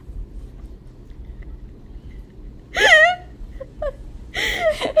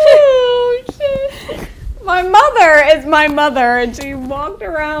 Oh shit. My mother is my mother, and she walked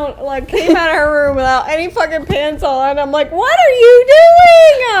around, like, came out of her room without any fucking pants on. I'm like, what are you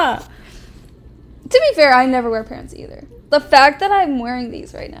doing? To be fair, I never wear pants either. The fact that I'm wearing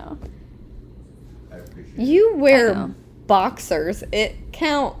these right now. I appreciate You I wear know. boxers. It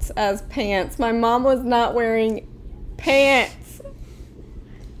counts as pants. My mom was not wearing pants.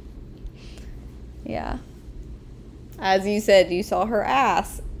 Yeah. As you said, you saw her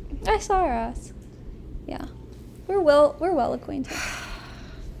ass. I saw her ass. Yeah. We're well acquainted.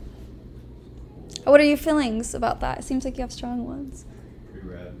 What are your feelings about that? It seems like you have strong ones. Pretty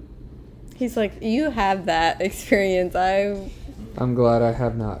rad. He's like, you have that experience. I'm glad I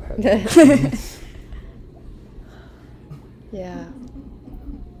have not had that. Yeah.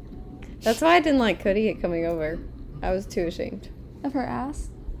 That's why I didn't like Cody coming over. I was too ashamed. Of her ass?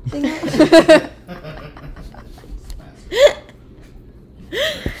 Being out?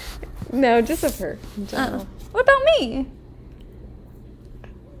 No, just of her in general. What about me?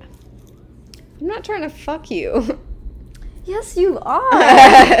 I'm not trying to fuck you. Yes, you are.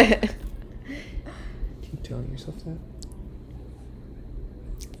 Keep telling yourself that.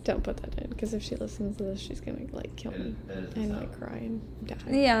 Don't put that in, because if she listens to this, she's gonna like kill me and like cry and die.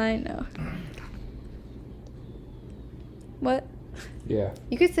 Yeah, I know. What? Yeah.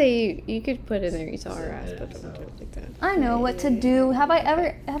 You could say you could put in there you saw her ass, but don't do it like that. I know what to do. Have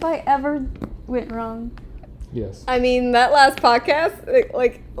I ever went wrong? Yes. I mean, that last podcast,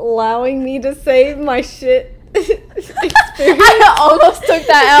 like allowing me to say my shit experience. I almost took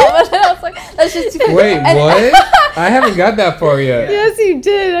that out, but I was like, that's just too Wait, what? I haven't got that far yet. Yes, you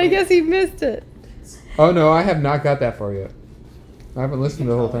did. I guess you missed it. Oh no, I have not got that far yet. I haven't listened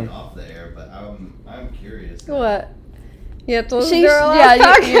to the whole thing. Off the air, but I'm curious. What? You have to listen She- to our yeah,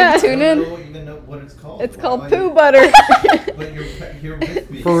 last you podcast. tune in. I don't even know what it's called. It's Why called am I- Poo Butter. But you're with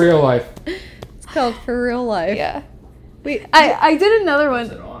me. For real life. It's called For Real Life. Yeah. Wait, I did another What's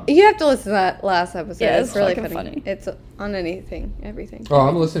it one. on? you have to listen to that last episode. Yeah, it's it's really fucking funny. funny. It's on everything. Oh,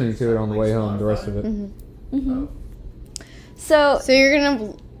 I'm listening to it on the way home. The rest of it. Mm-hmm. Oh. So So you're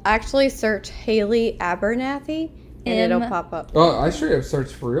gonna actually search Hailey Abernathy, and it'll M- pop up. Oh, I sure have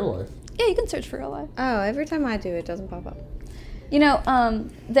searched for real life. yeah, you can search for real life. Oh, every time I do, it doesn't pop up. You know,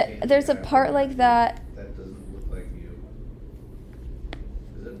 there's a part like that. That doesn't look like you.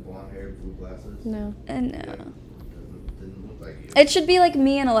 Is it blonde hair, blue glasses? No. And Didn't look like you. it should be like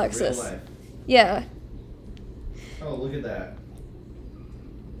me and Real Alexis. life. Yeah. Oh, look at that.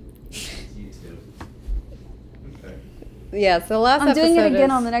 It's you two. Okay. Yeah. So last I'm episode doing it again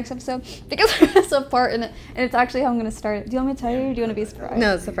is- on the next episode because there's a part in it, and it's actually how I'm gonna start it. Do you want me to tell you, or do you want to be surprised?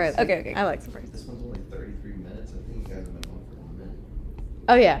 No, it's surprising. Okay. I like surprise. This one's only 33 minutes. I think you guys have been on for 1 minute.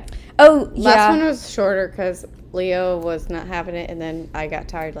 Oh yeah. Oh yeah. Last one was shorter because Leo was not having it, and then I got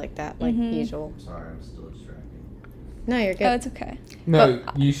tired like that, like Mhm. usual. I'm sorry, I'm still distracting. No, you're good. Oh, it's okay. No,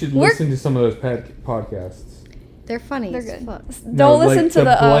 you should we're- listen to some of those podcasts. They're funny. They're as good. fuck. Don't No, listen like to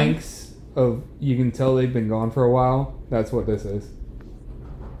the blanks of you can tell they've been gone for a while. That's what this is.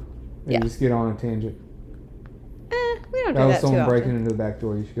 They Yeah. just get on a tangent. We don't That do was that too someone often. breaking into the back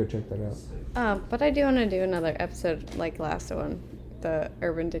door. You should go check that out. But I do want to do another episode like last one, the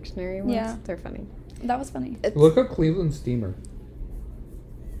Urban Dictionary ones. Yeah. They're funny. That was funny. Look up Cleveland Steamer.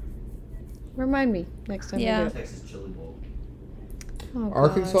 Remind me next time Yeah. we do it. Texas Chili Bowl. Oh, God.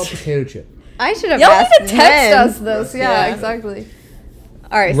 Arkansas potato chip. I should have Y'all asked need to text them. us this. Yeah, exactly.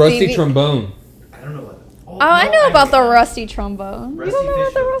 All right, Rusty Stevie. trombone. I don't know what. Oh, I know about the rusty trombone. Rusty You don't know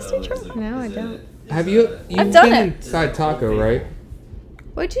about the Fish rusty Hook, though, trombone? No, I is don't. is Have you? You've I've done been it. inside Taco, right?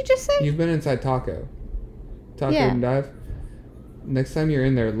 What'd you just say? You've been inside Taco. Taco Yeah. and Dive. Next time you're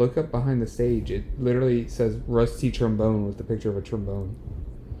in there, look up behind the stage. It literally says Rusty Trombone with the picture of a trombone.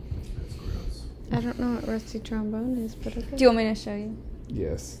 That's gross. I don't know what rusty trombone is, but okay. Do you want me to show you?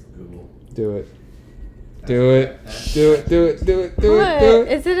 Yes. Google. Do it. Do it. Do it. Do it. Do it. Do What? it. Do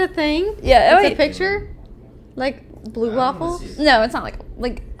it. Is it a thing? Yeah. It's wait. a picture? Like blue waffles? No, it's not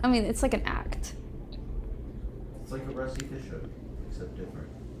like I mean, it's like an act. It's like a Rusty Fish Hook, except different.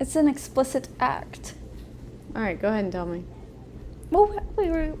 It's an explicit act. All right, go ahead and tell me. Well, wait,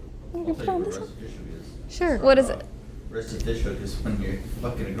 we're I'll gonna tell put you on what this one. Rusty Fish Hook is. Sure. What is it? Rusty Fish Hook is when you're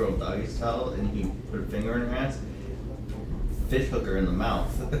fucking a girl doggy style and you put a finger in her ass. Fish hooker in the mouth.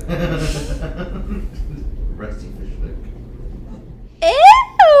 Rusty Fish Hook.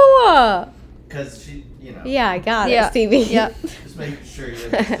 Ew! Because she, you know. Yeah, I got Yeah. it, Stevie. Yeah. Just making sure you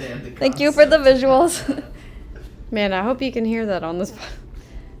understand the Thank you for the concept. visuals. Man, I hope you can hear that on this.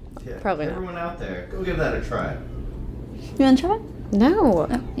 Yeah, Probably not. Everyone out there, go give that a try. You wanna try? No.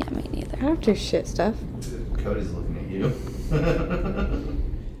 Oh, yeah, me neither. I don't do shit stuff. Cody's looking at you.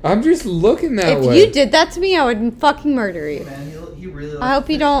 I'm just looking that If way. you did that to me, I would fucking murder you. Man, he really I hope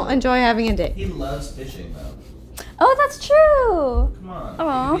you don't enjoy having a dick. He loves fishing, though. Oh, that's true. Come on.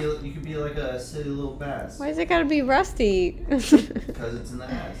 Aw. You could be like a silly little bass. Why is it gotta be rusty? Because it's in the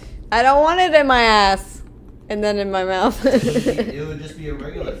ass. I don't want it in my ass. And then in my mouth. It would just be a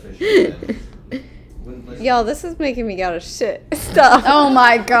regular fish. Then. Wouldn't listen. Y'all, this is making me go to shit. Stop. Oh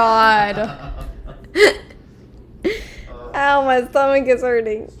my god. Ow, my stomach is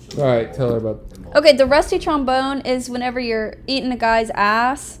hurting. All right, tell her about. Okay, the rusty trombone is whenever you're eating a guy's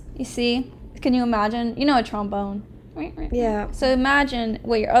ass. You see? Can you imagine? You know a trombone. Yeah. So imagine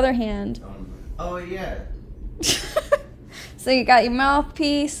with your other hand. Oh yeah. So you got your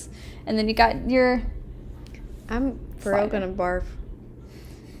mouthpiece, and then you got your. I'm for real gonna barf.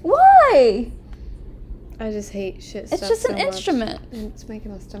 Why? I just hate shit It's stuff just an so much. instrument. It's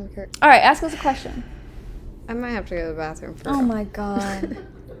making my stomach hurt. All right, ask us a question. I might have to go to the bathroom first. Oh my god.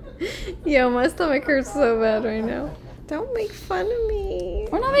 Yo, my stomach hurts so bad right now. Don't make fun of me.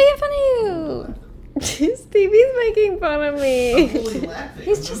 We're not making fun of you. Stevie's making fun of me. Totally laughing.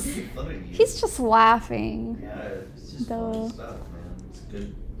 He's I'm just- not making fun of you. He's just laughing. Yeah, it's just Duh. funny stuff, man. It's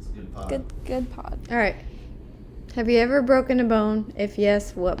good. It's good pod. Good pod. All right. Have you ever broken a bone? If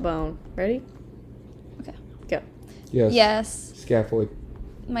yes, what bone? Ready? Okay. Go. Yes. Yes. Scaphoid.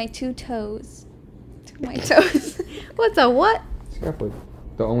 My 2 toes. My toes. What's a what? Scaphoid.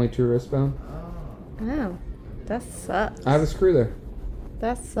 The only true wrist bone. Oh, that sucks. I have a screw there.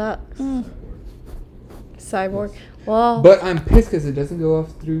 That sucks. Mm. Cyborg. Well, But I'm pissed because it doesn't go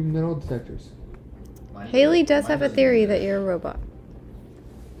off through metal detectors. Haley does have a theory that you're a robot.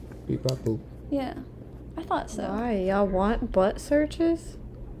 Beep bop boop. Yeah. I thought so. Why? Y'all want butt searches?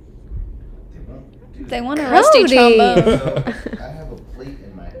 They want a rusty Cody! trombone. I have a plate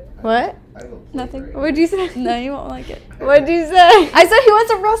in my. What? I have a plate Nothing. right What'd you say? No, you won't like it. What'd you say? I said he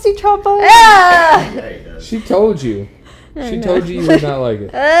wants a rusty trombone. Ah! There he does. She told you. She told you would not like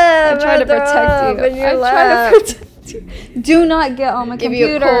it. I'm trying to protect you. I'm trying to protect you. Do not get on my Give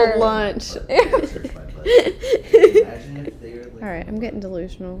computer. you a cold lunch. Search my butt. Imagine if they were like. All right, I'm getting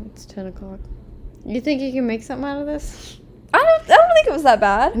delusional. It's 10 o'clock. You think you can make something out of this? I don't think it was that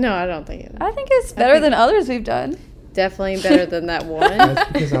bad. No, I don't think it is. I think it's better than others we've done. Definitely better than that one.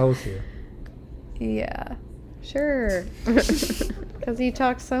 That's because I was here. Yeah. Sure. Because you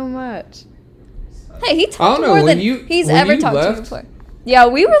talk so much. Hey, he I talked don't know, more when than you- he's when ever you talked to left, me before. Yeah,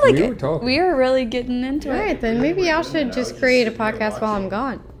 we were like, we were talking. we were really getting into All it. right, then maybe y'all should just create a podcast while I'm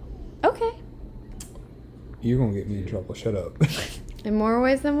gone. Okay. You're going to get me in trouble. Shut up. In more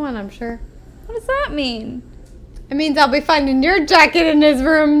ways than one, I'm sure. What does that mean? It means I'll be finding your jacket in his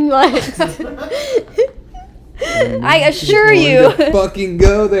room. Like, I assure Just you. wanted to fucking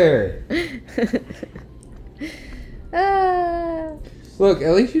go there. Look,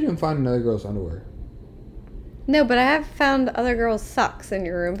 at least you didn't find another girl's underwear. No, but I have found other girls' socks in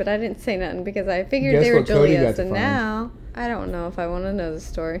your room, but I didn't say nothing because I figured Guess they were what Cody got Julia's, to and find? now I don't know if I want to know the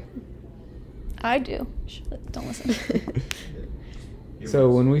story. I do. Don't listen. So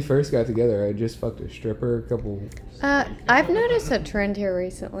when we first got together, I just fucked a stripper a couple. I've noticed a trend here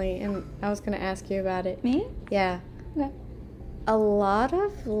recently, and I was going to ask you about it. Me? Yeah. Okay. A lot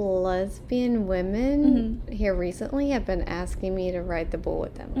of lesbian women here recently have been asking me to ride the bull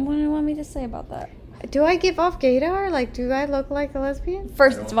with them. What do you want me to say about that? Do I give off gaydar? Like, do I look like a lesbian?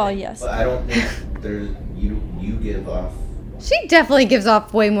 First of all, yes. But I don't think there's you give off. She definitely gives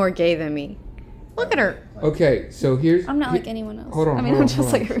off way more gay than me. Look at her. Okay, so here's. I'm not like anyone else. Hold on, I mean, hold I'm on, just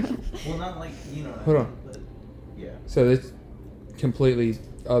hold like on. everyone. Well, not like you know. Hold on. But, yeah. So this completely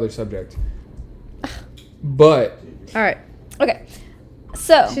other subject. But All right. Okay.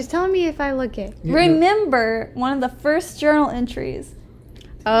 So, She's telling me if I look gay. remember one of the first journal entries.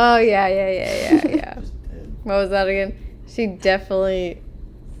 Oh, yeah. What was that again? She definitely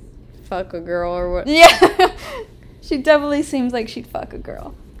fuck a girl or what? Yeah. She definitely seems like she'd fuck a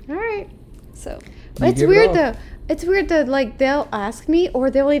girl. All right. So, You It's give it weird off. though. It's weird that like they'll ask me or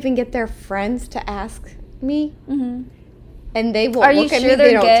they'll even get their friends to ask me mhm. and they won't Are you look at sure me. They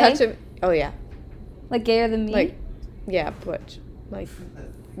they're don't gay? touch it. Oh yeah. Like gayer than me. Like yeah, butch. Like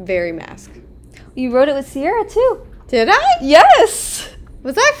very mask. You wrote it with Sierra too. Did I? Yes.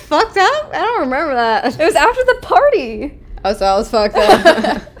 Was I fucked up? I don't remember that. It was after the party. Oh, so I was fucked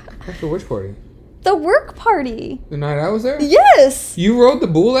up. after which party? The work party. The night I was there? Yes. You rode the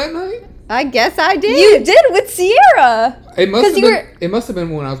bull that night? I guess I did. You did with Sierra. It must 'Cause have you been. It must have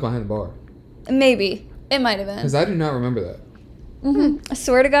been when I was behind the bar. Maybe. It might have been. Because I do not remember that. I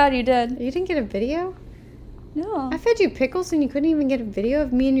swear to God, you did. You didn't get a video? No. I fed you pickles and you couldn't even get a video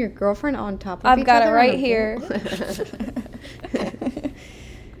of me and your girlfriend on top of I've each got it other right on a here. bowl.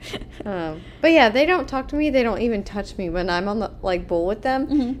 But yeah, they don't talk to me. They don't even touch me when I'm on the like bull with them.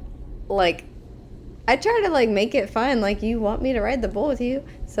 Mhm. Like, I try to like make it fun. Like, you want me to ride the bull with you,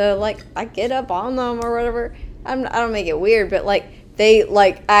 so like I get up on them or whatever. I don't make it weird, but like they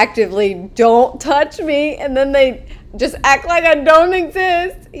like actively don't touch me, and then they just act like I don't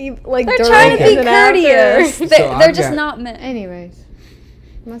exist. Like They're during trying to be and after. courteous. So They're I've just got- not meant. Anyways,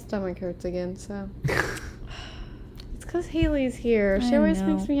 my stomach hurts again, so it's because Hailey's here. She always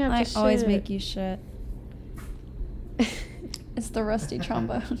makes me have to shit. I always make you shit. It's the rusty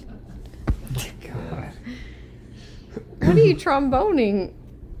trombone. God. What are you tromboning?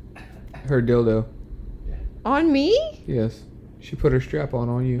 Her dildo. On me? Yes. She put her strap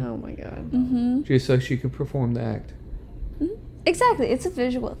on you. Oh my god. Mm-hmm. Just so she could perform the act. Exactly. It's a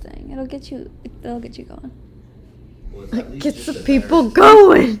visual thing. It'll get you going. Well, it's at least Gets just the a people better-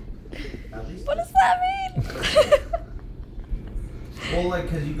 going. at least What it's- does that mean? Well, like,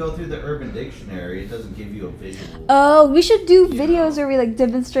 because you go through the Urban Dictionary, it doesn't give you a visual. Oh, we should do You videos know. where we like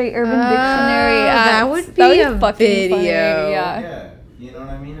demonstrate Urban Dictionary. that acts. would be a fucking video. funny, Yeah. Yeah, you know what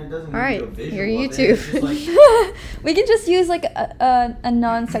I mean? It doesn't All give you a right, visual. your of it. YouTube. It's just like, We could just use like a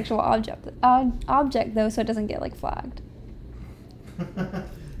non-sexual object though, so it doesn't get like flagged.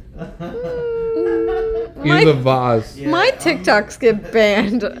 Use a vase. Yeah, My TikToks get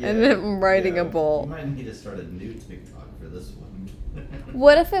banned, and then I'm riding a You bull. might need to start a new TikTok for this one.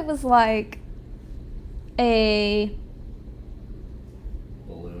 What if it was like a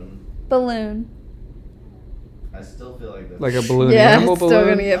balloon? I still feel like that's Like a balloon Yeah, animal it's still balloon.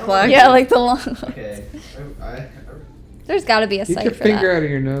 gonna get flagged. Yeah, like the long. Okay. There's got to be a Get site your for finger that. out of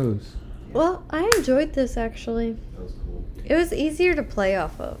your nose. Well, I enjoyed this actually. That was cool. It was easier to play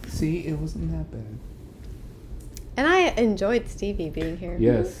off of. See, it wasn't that bad. And I enjoyed Stevie being here.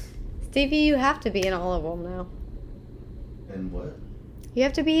 Yes. Stevie, you have to be in all of them now. And what? You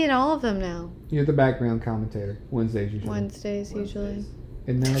have to be in all of them now. You're the background commentator. Wednesdays usually. Wednesdays, usually. Wednesdays.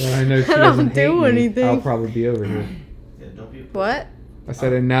 And now that I know she I doesn't don't do hate me, anything. I'll probably be over here. Yeah, don't be. What? I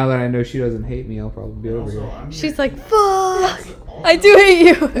said, and now that I know she doesn't hate me, I'll probably be over Also, here. I'm She's here- like, fuck! I do hate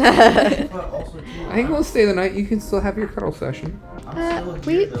you. But also, too, I ain't gonna stay the night. You can still have your cuddle session. I'm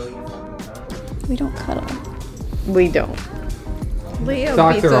still we- here, though. You fucking cunt. We don't cuddle. We don't. Leo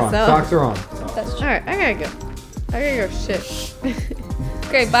Socks beats are us on. up. Socks are on. That's true. Alright, I gotta go. I gotta go shit.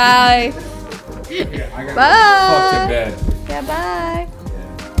 Okay, bye. I got Bye. fucked in bed. Yeah, bye.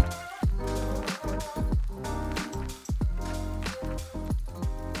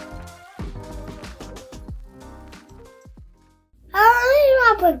 Hurry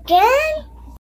up again.